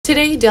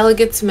Today,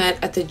 delegates met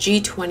at the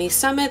G20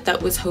 Summit that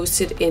was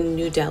hosted in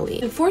New Delhi.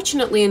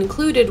 Unfortunately,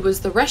 included was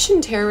the Russian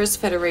Terrorist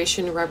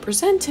Federation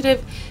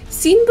representative,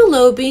 seen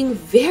below being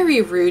very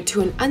rude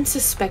to an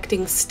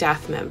unsuspecting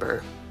staff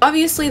member.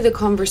 Obviously, the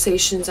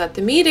conversations at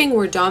the meeting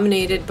were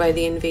dominated by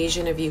the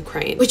invasion of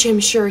Ukraine, which I'm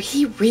sure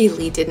he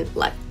really didn't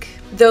like.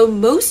 Though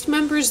most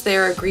members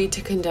there agreed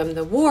to condemn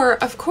the war,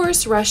 of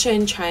course Russia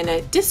and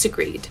China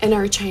disagreed, and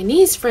our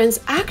Chinese friends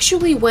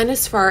actually went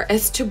as far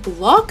as to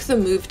block the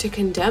move to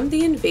condemn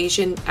the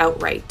invasion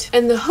outright.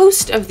 And the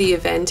host of the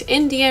event,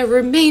 India,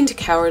 remained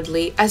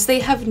cowardly, as they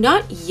have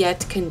not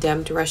yet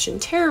condemned Russian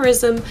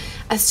terrorism,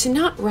 as to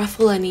not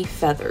ruffle any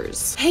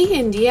feathers. Hey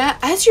India,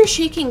 as you're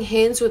shaking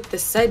hands with the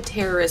said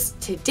terrorists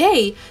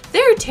today,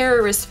 their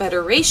terrorist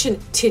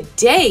federation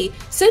today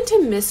sent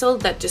a missile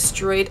that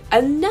destroyed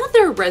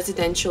another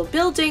residential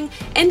building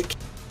and killed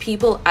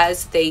people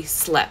as they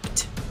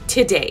slept.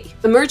 Today,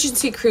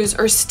 emergency crews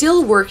are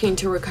still working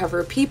to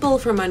recover people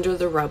from under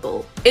the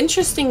rubble.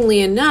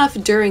 Interestingly enough,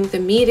 during the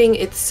meeting,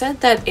 it's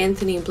said that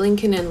Antony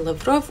Blinken and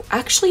Lavrov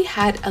actually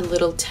had a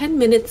little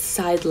 10-minute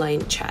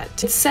sideline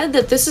chat. It's said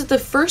that this is the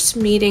first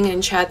meeting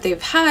and chat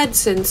they've had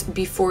since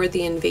before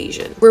the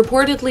invasion.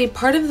 Reportedly,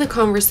 part of the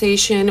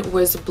conversation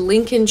was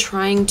Blinken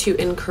trying to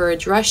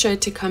encourage Russia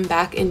to come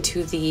back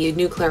into the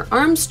nuclear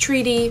arms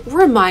treaty,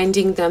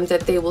 reminding them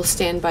that they will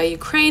stand by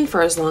Ukraine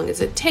for as long as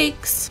it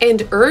takes,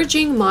 and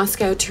urging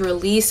Moscow to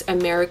release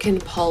American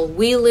Paul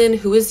Whelan,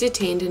 who was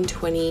detained in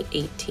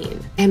 2018.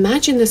 I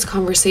imagine this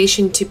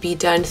conversation to be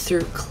done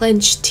through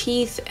clenched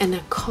teeth and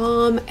a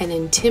calm and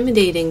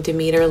intimidating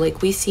demeanor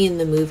like we see in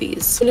the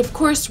movies. And of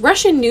course,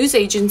 Russian news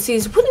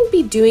agencies wouldn't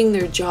be doing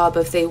their job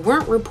if they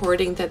weren't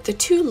reporting that the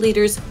two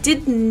leaders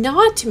did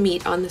not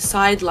meet on the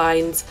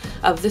sidelines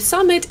of the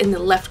summit in the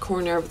left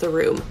corner of the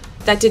room.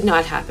 That did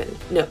not happen,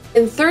 no.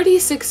 And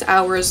 36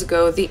 hours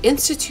ago, the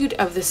Institute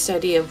of the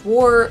Study of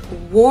War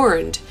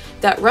warned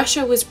that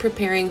Russia was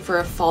preparing for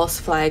a false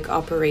flag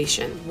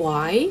operation.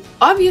 Why?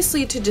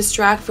 Obviously to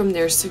distract from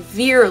their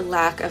severe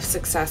lack of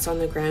success on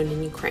the ground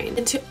in Ukraine.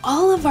 And to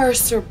all of our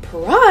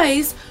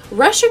surprise,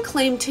 Russia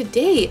claimed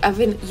today of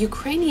an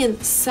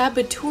Ukrainian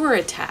saboteur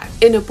attack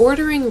in a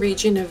bordering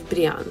region of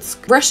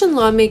Bryansk. Russian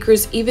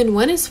lawmakers even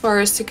went as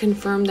far as to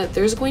confirm that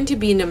there's going to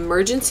be an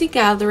emergency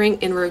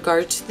gathering in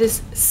regard to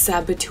this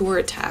saboteur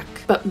attack.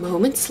 But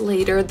moments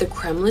later, the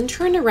Kremlin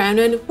turned around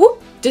and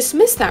whoop,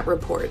 dismiss that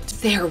report.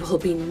 There will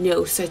be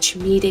no such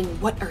meeting.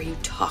 What are you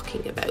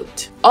talking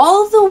about?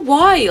 All the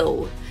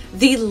while,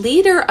 the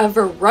leader of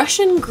a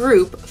Russian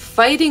group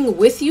fighting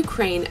with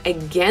Ukraine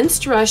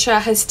against Russia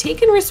has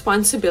taken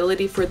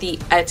responsibility for the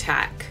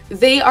attack.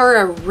 They are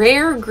a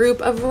rare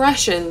group of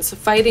Russians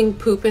fighting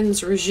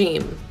Putin's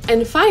regime.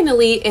 And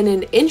finally, in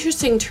an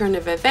interesting turn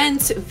of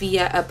events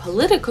via a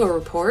Politico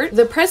report,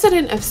 the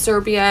president of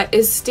Serbia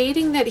is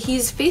stating that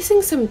he's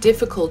facing some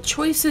difficult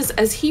choices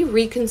as he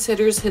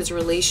reconsiders his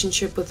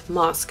relationship with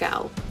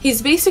Moscow.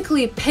 He's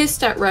basically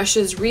pissed at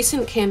Russia's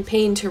recent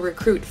campaign to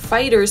recruit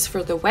fighters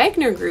for the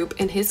Wagner group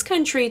in his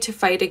country to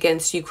fight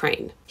against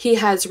Ukraine. He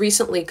has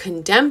recently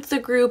condemned the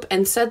group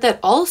and said that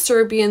all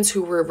Serbians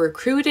who were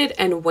recruited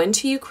and went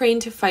to Ukraine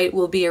to fight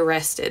will be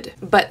arrested.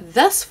 But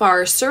thus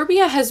far,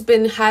 Serbia has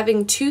been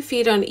having 2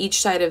 feet on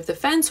each side of the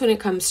fence when it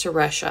comes to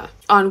Russia.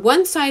 On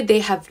one side, they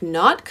have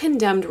not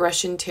condemned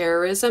Russian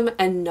terrorism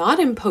and not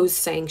imposed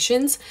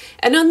sanctions,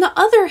 and on the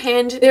other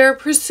hand, they're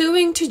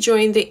pursuing to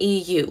join the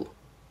EU.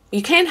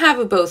 You can't have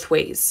it both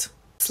ways.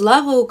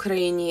 Slava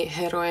Ukraini,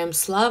 Heroям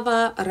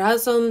Slava,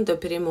 Razom do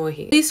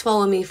Перемоги. Please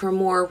follow me for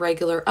more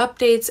regular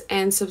updates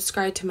and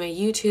subscribe to my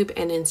YouTube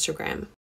and Instagram.